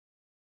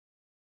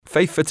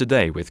Faith for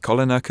Today with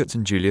Colin Urquhart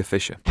and Julia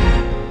Fisher.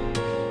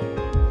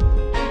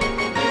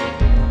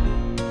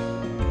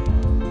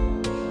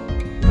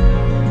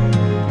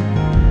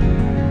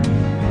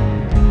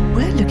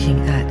 We're looking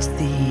at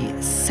the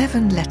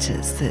 7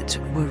 letters that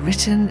were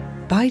written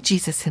by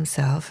Jesus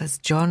himself, as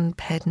John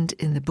penned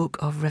in the book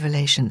of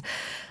Revelation,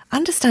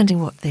 understanding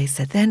what they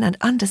said then and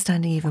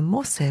understanding even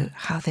more so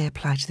how they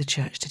apply to the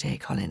church today,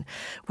 Colin.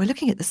 We're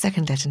looking at the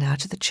 2nd letter now,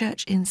 to the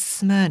church in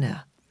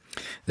Smyrna.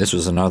 This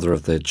was another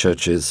of the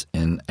churches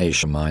in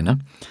Asia Minor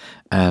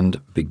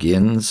and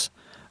begins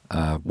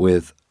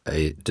with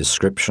a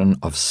description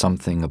of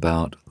something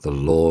about the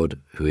Lord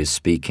who is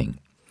speaking.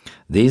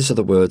 These are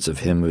the words of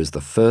him who is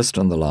the first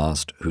and the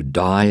last, who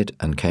died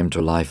and came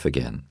to life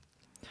again.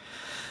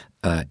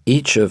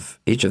 Each of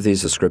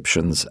these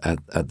descriptions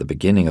at the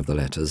beginning of the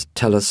letters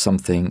tell us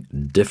something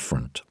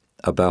different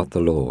about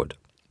the Lord.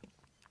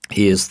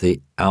 He is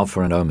the Alpha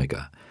and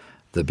Omega,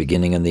 the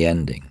beginning and the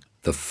ending,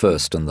 the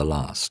first and the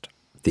last,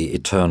 the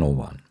eternal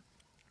one.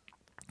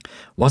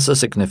 What's the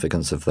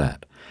significance of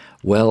that?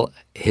 Well,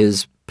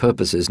 his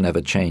purposes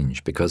never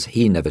change because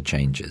he never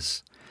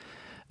changes.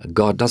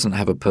 God doesn't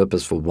have a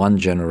purpose for one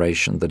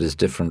generation that is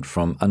different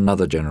from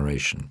another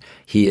generation.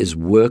 He is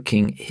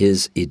working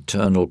his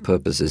eternal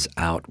purposes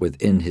out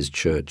within his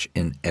church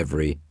in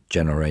every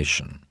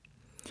generation.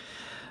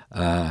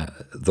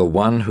 The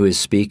one who is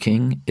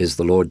speaking is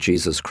the Lord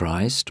Jesus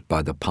Christ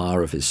by the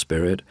power of his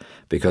Spirit,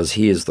 because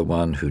he is the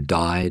one who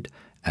died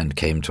and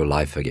came to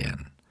life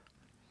again.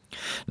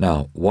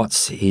 Now,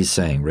 what's he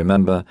saying?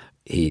 Remember,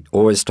 he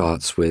always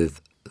starts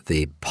with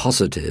the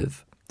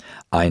positive.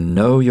 I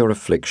know your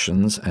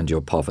afflictions and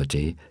your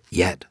poverty,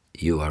 yet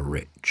you are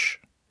rich.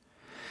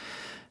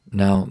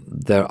 Now,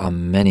 there are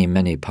many,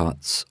 many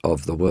parts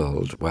of the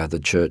world where the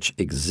church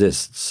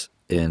exists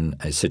in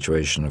a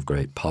situation of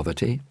great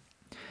poverty.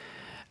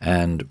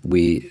 And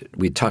we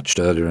touched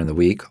earlier in the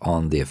week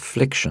on the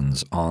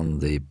afflictions, on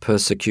the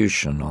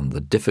persecution, on the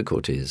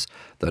difficulties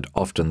that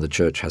often the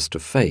church has to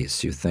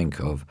face. You think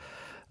of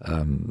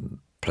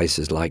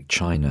places like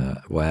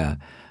China, where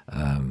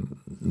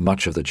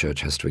much of the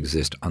church has to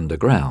exist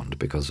underground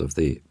because of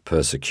the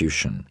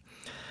persecution.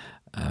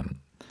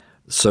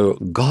 So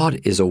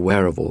God is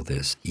aware of all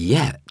this,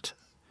 yet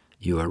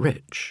you are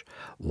rich.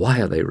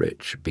 Why are they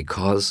rich?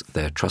 Because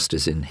their trust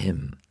is in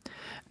him.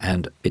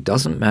 And it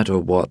doesn't matter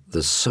what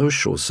the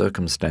social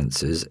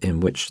circumstances in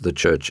which the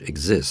church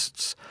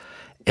exists.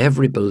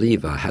 Every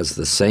believer has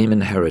the same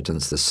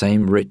inheritance, the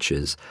same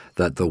riches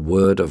that the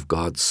Word of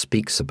God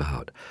speaks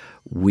about.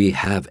 We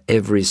have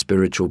every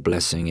spiritual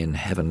blessing in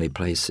heavenly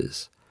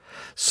places.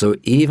 So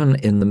even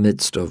in the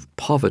midst of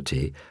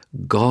poverty,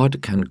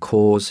 God can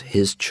cause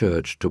his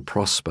church to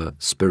prosper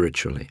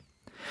spiritually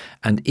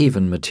and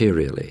even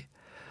materially.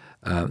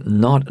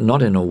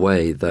 Not in a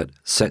way that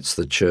sets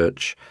the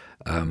church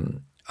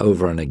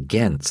over and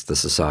against the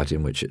society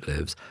in which it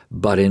lives,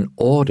 but in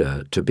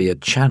order to be a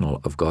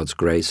channel of God's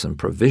grace and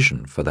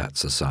provision for that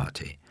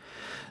society.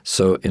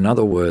 So, in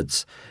other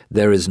words,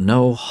 there is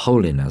no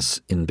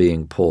holiness in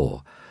being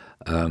poor.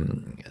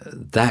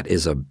 That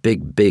is a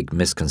big, big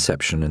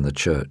misconception in the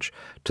church,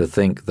 to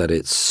think that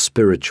it's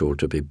spiritual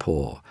to be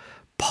poor.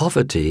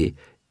 Poverty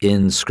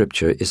in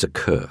Scripture is a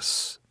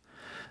curse.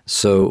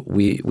 So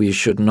we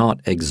should not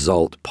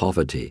exalt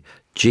poverty.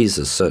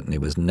 Jesus certainly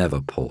was never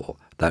poor.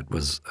 That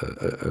was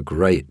a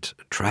great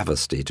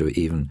travesty to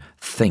even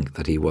think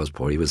that he was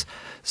poor. He was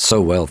so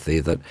wealthy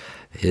that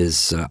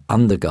his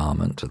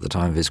undergarment at the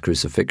time of his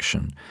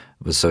crucifixion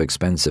was so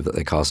expensive that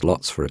they cast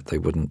lots for it. They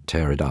wouldn't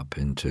tear it up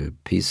into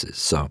pieces.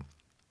 So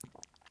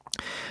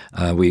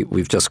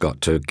we've just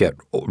got to get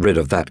rid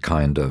of that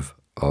kind of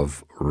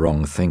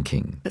wrong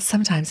thinking. But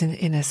sometimes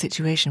in a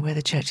situation where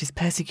the church is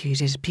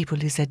persecuted, people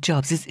lose their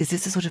jobs. Is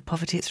this the sort of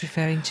poverty it's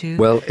referring to?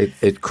 Well,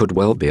 it could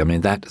well be. I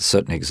mean, that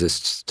certainly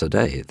exists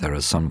today. There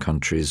are some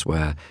countries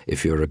where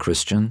if you're a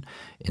Christian,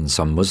 in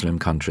some Muslim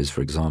countries,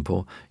 for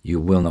example, you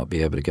will not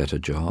be able to get a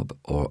job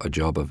or a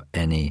job of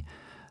any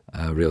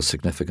real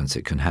significance.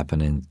 It can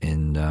happen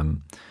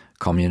in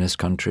communist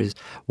countries.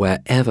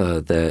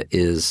 Wherever there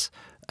is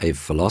a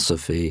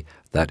philosophy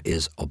that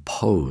is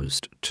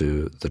opposed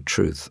to the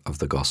truth of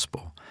the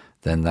gospel,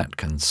 then that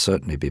can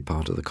certainly be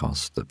part of the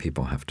cost that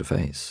people have to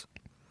face.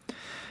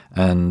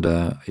 And,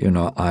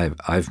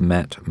 I've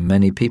met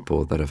many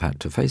people that have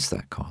had to face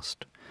that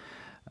cost.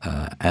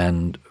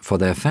 And for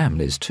their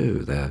families too.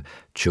 Their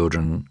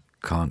children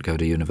can't go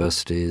to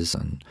universities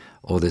and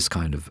all this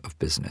kind of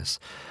business.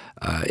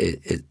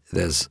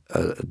 There's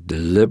a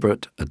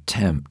deliberate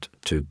attempt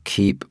to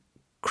keep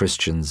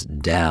Christians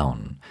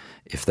down,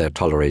 if they're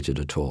tolerated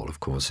at all. Of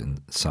course, in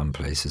some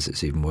places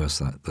it's even worse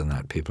than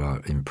that. People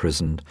are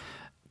imprisoned,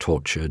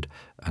 tortured,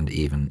 and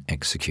even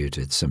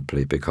executed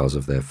simply because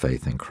of their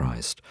faith in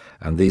Christ.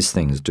 And these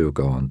things do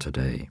go on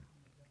today.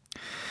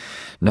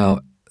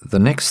 Now, the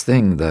next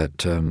thing that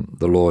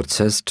the Lord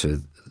says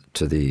to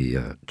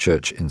the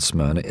church in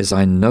Smyrna is,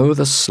 I know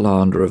the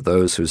slander of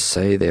those who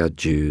say they are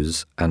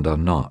Jews and are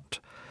not,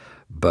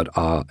 but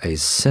are a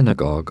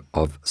synagogue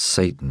of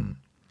Satan.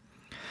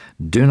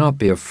 Do not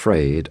be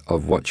afraid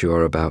of what you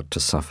are about to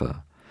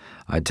suffer.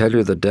 I tell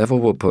you, the devil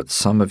will put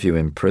some of you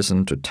in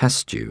prison to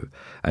test you,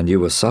 and you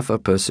will suffer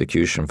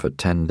persecution for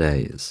 10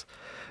 days.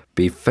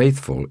 Be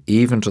faithful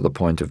even to the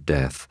point of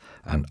death,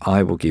 and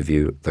I will give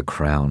you the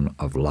crown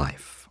of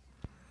life.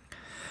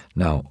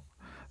 Now,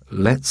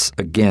 let's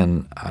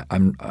again,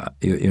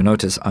 you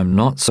notice I'm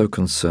not so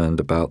concerned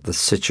about the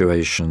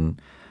situation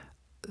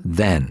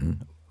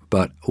then,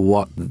 but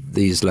what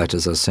these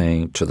letters are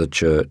saying to the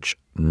church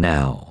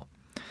now.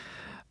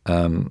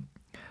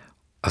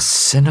 A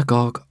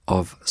synagogue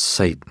of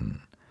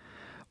Satan.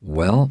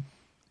 Well,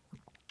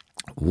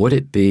 would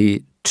it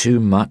be too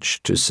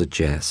much to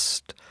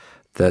suggest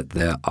that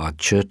there are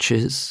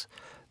churches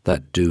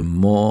that do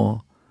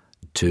more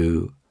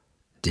to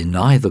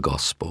deny the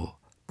gospel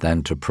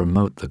than to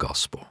promote the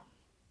gospel?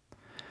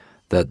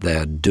 That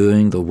they're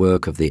doing the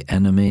work of the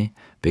enemy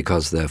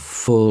because they're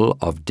full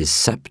of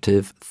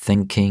deceptive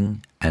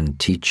thinking and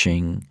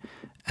teaching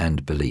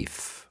and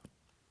belief.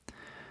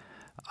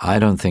 I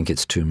don't think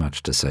it's too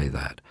much to say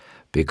that,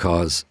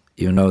 because,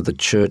 the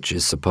church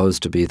is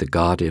supposed to be the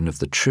guardian of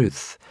the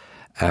truth,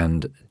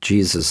 and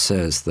Jesus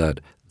says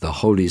that the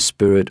Holy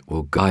Spirit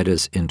will guide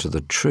us into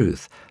the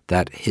truth,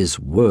 that his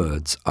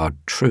words are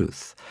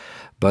truth.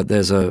 But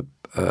there's a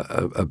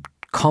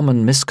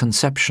common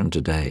misconception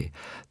today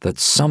that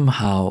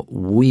somehow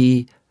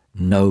we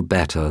know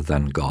better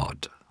than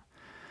God,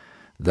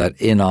 that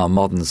in our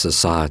modern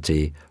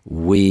society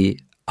we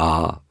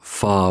are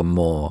far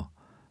more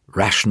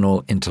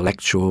rational,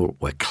 intellectual,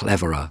 we're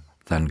cleverer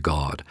than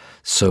God.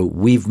 So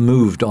we've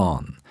moved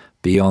on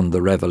beyond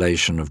the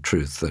revelation of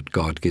truth that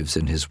God gives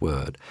in his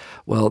word.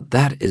 Well,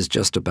 that is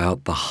just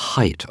about the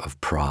height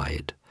of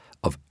pride,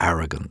 of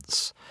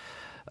arrogance,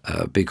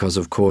 because,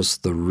 of course,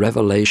 the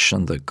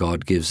revelation that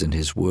God gives in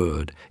his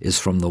word is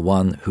from the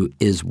one who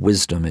is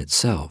wisdom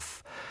itself.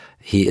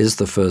 He is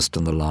the first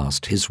and the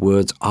last. His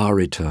words are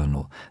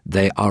eternal.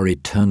 They are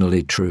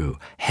eternally true.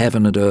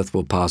 Heaven and earth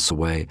will pass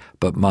away,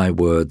 but my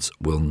words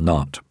will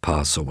not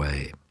pass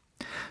away.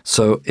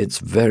 So it's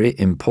very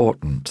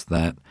important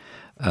that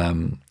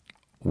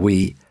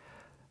we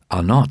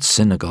are not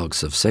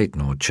synagogues of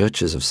Satan or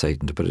churches of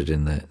Satan, to put it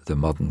in the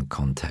modern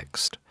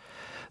context,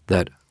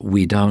 that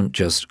we don't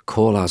just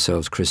call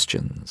ourselves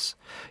Christians.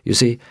 You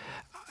see,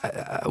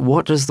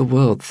 what does the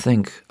world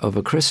think of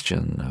a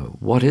Christian?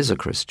 What is a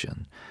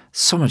Christian?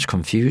 So much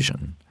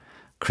confusion.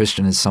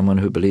 Christian is someone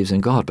who believes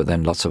in God, but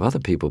then lots of other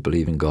people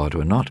believe in God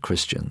who are not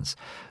Christians.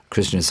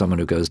 Christian is someone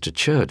who goes to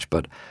church,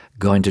 but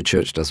going to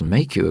church doesn't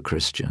make you a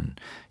Christian.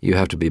 You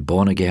have to be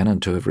born again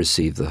and to have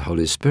received the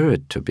Holy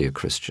Spirit to be a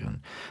Christian.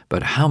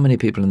 But how many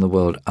people in the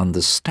world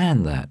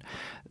understand that?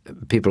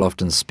 People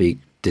often speak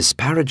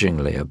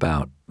disparagingly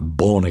about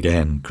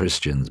born-again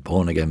Christians,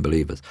 born-again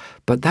believers.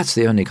 But that's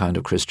the only kind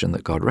of Christian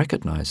that God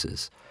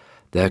recognizes.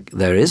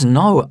 There is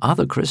no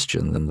other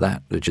Christian than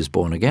that which is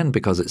born again,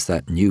 because it's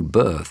that new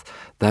birth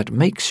that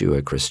makes you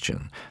a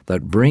Christian,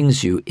 that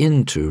brings you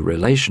into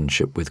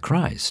relationship with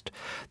Christ.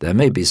 There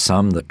may be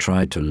some that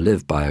try to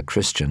live by a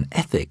Christian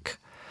ethic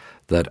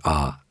that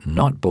are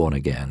not born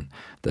again,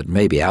 that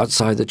may be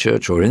outside the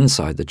church or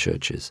inside the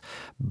churches,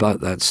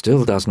 but that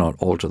still does not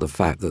alter the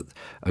fact that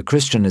a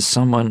Christian is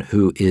someone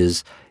who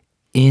is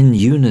in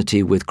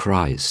unity with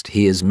Christ.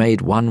 He is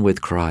made one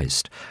with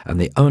Christ, and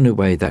the only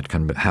way that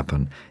can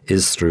happen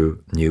is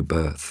through new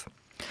birth.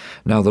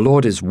 Now, the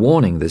Lord is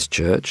warning this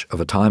church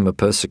of a time of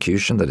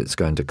persecution that it's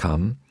going to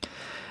come,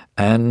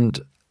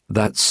 and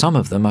that some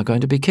of them are going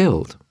to be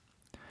killed,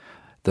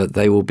 that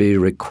they will be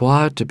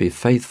required to be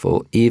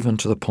faithful even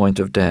to the point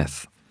of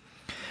death.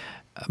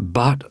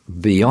 But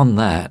beyond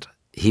that,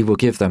 he will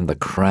give them the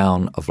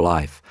crown of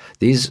life.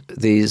 These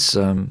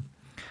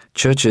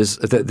churches,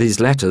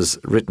 these letters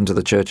written to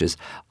the churches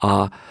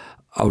are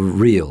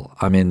real.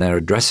 I mean, they're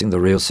addressing the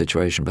real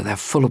situation, but they're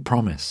full of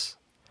promise.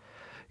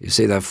 You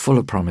see, they're full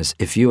of promise.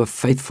 If you are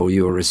faithful,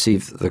 you will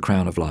receive the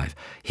crown of life.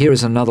 Here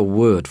is another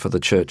word for the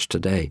church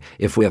today.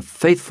 If we are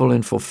faithful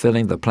in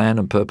fulfilling the plan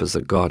and purpose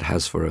that God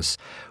has for us,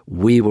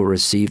 we will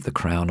receive the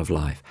crown of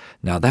life.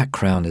 Now, that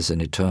crown is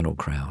an eternal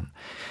crown.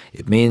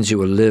 It means you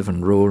will live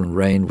and rule and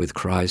reign with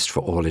Christ for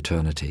all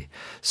eternity.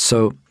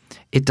 So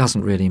it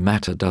doesn't really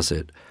matter, does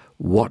it,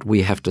 what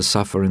we have to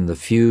suffer in the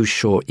few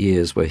short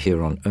years we're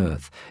here on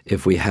earth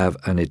if we have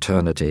an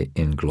eternity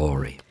in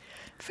glory.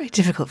 Very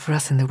difficult for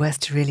us in the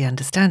West to really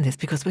understand this,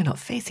 because we're not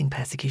facing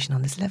persecution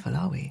on this level,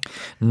 are we?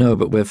 No,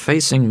 but we're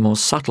facing more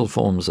subtle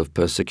forms of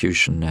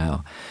persecution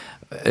now,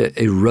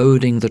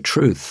 eroding the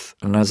truth.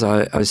 And as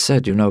I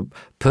said,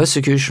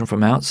 persecution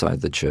from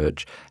outside the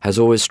church has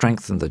always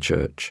strengthened the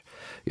church.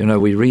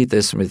 We read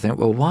this and we think,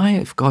 well, why,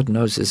 if God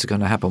knows this is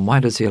going to happen, why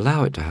does he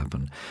allow it to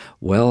happen?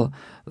 Well,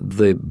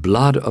 the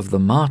blood of the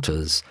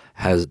martyrs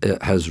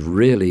has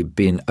really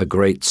been a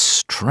great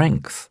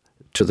strength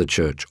to the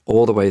church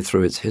all the way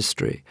through its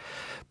history.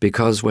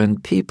 Because when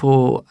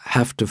people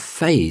have to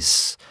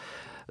face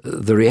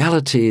the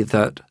reality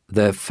that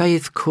their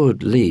faith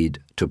could lead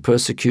to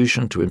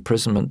persecution, to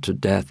imprisonment, to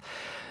death,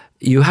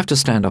 you have to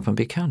stand up and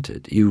be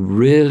counted. You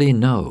really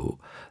know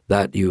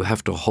that you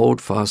have to hold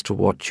fast to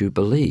what you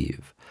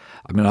believe.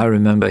 I mean, I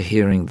remember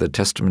hearing the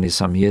testimony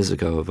some years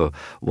ago of a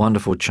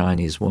wonderful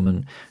Chinese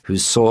woman who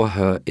saw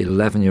her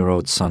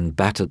 11-year-old son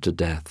battered to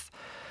death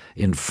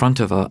in front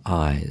of her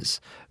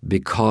eyes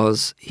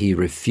because he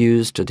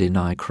refused to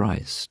deny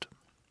Christ.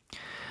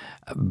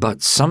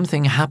 But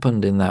something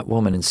happened in that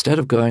woman. Instead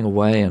of going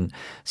away and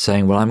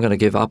saying, well, I'm going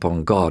to give up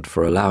on God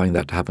for allowing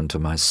that to happen to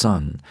my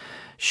son,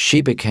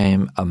 she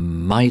became a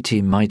mighty,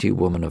 mighty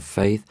woman of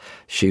faith.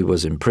 She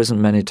was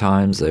imprisoned many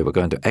times. They were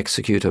going to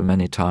execute her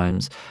many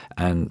times,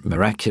 and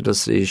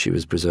miraculously she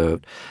was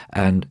preserved.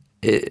 And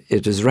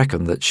it is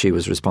reckoned that she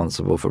was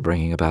responsible for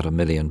bringing about 1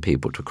 million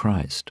people to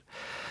Christ.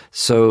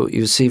 So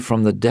you see,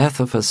 from the death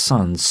of her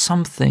son,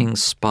 something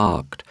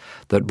sparked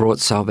that brought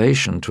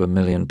salvation to 1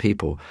 million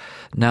people.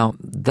 Now,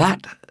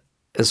 that,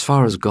 as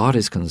far as God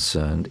is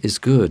concerned, is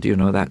good. You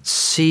know, that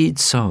seed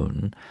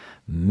sown,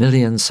 1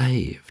 million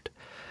saved.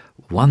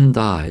 One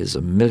dies,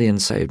 1 million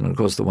saved. And of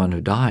course, the one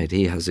who died,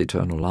 he has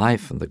eternal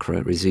life and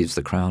receives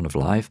the crown of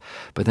life.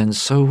 But then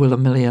so will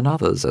 1 million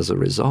others as a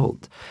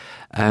result.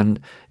 And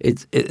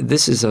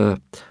this is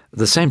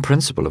the same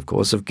principle, of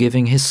course, of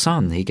giving his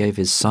son. He gave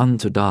his son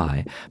to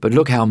die. But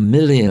look how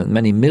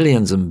many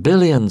millions and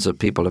billions of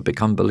people have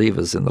become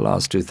believers in the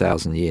last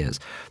 2,000 years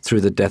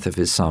through the death of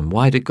his son.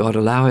 Why did God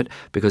allow it?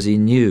 Because he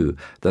knew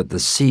that the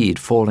seed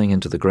falling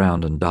into the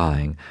ground and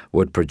dying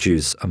would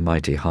produce a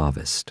mighty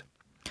harvest.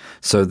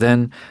 So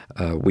then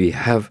we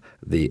have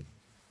the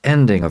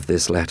ending of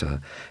this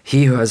letter.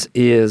 He who has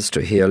ears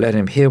to hear, let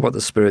him hear what the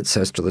Spirit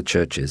says to the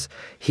churches.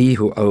 He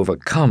who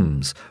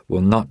overcomes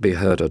will not be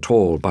hurt at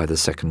all by the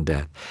second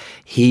death.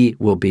 He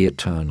will be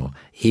eternal.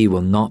 He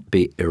will not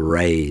be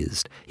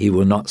erased. He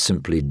will not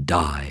simply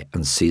die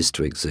and cease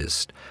to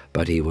exist,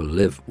 but he will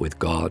live with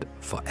God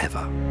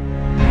forever.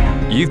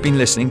 You've been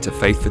listening to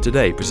Faith for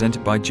Today,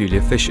 presented by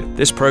Julia Fisher.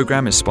 This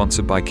program is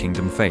sponsored by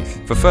Kingdom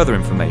Faith. For further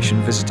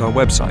information, visit our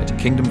website,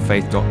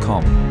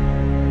 kingdomfaith.com.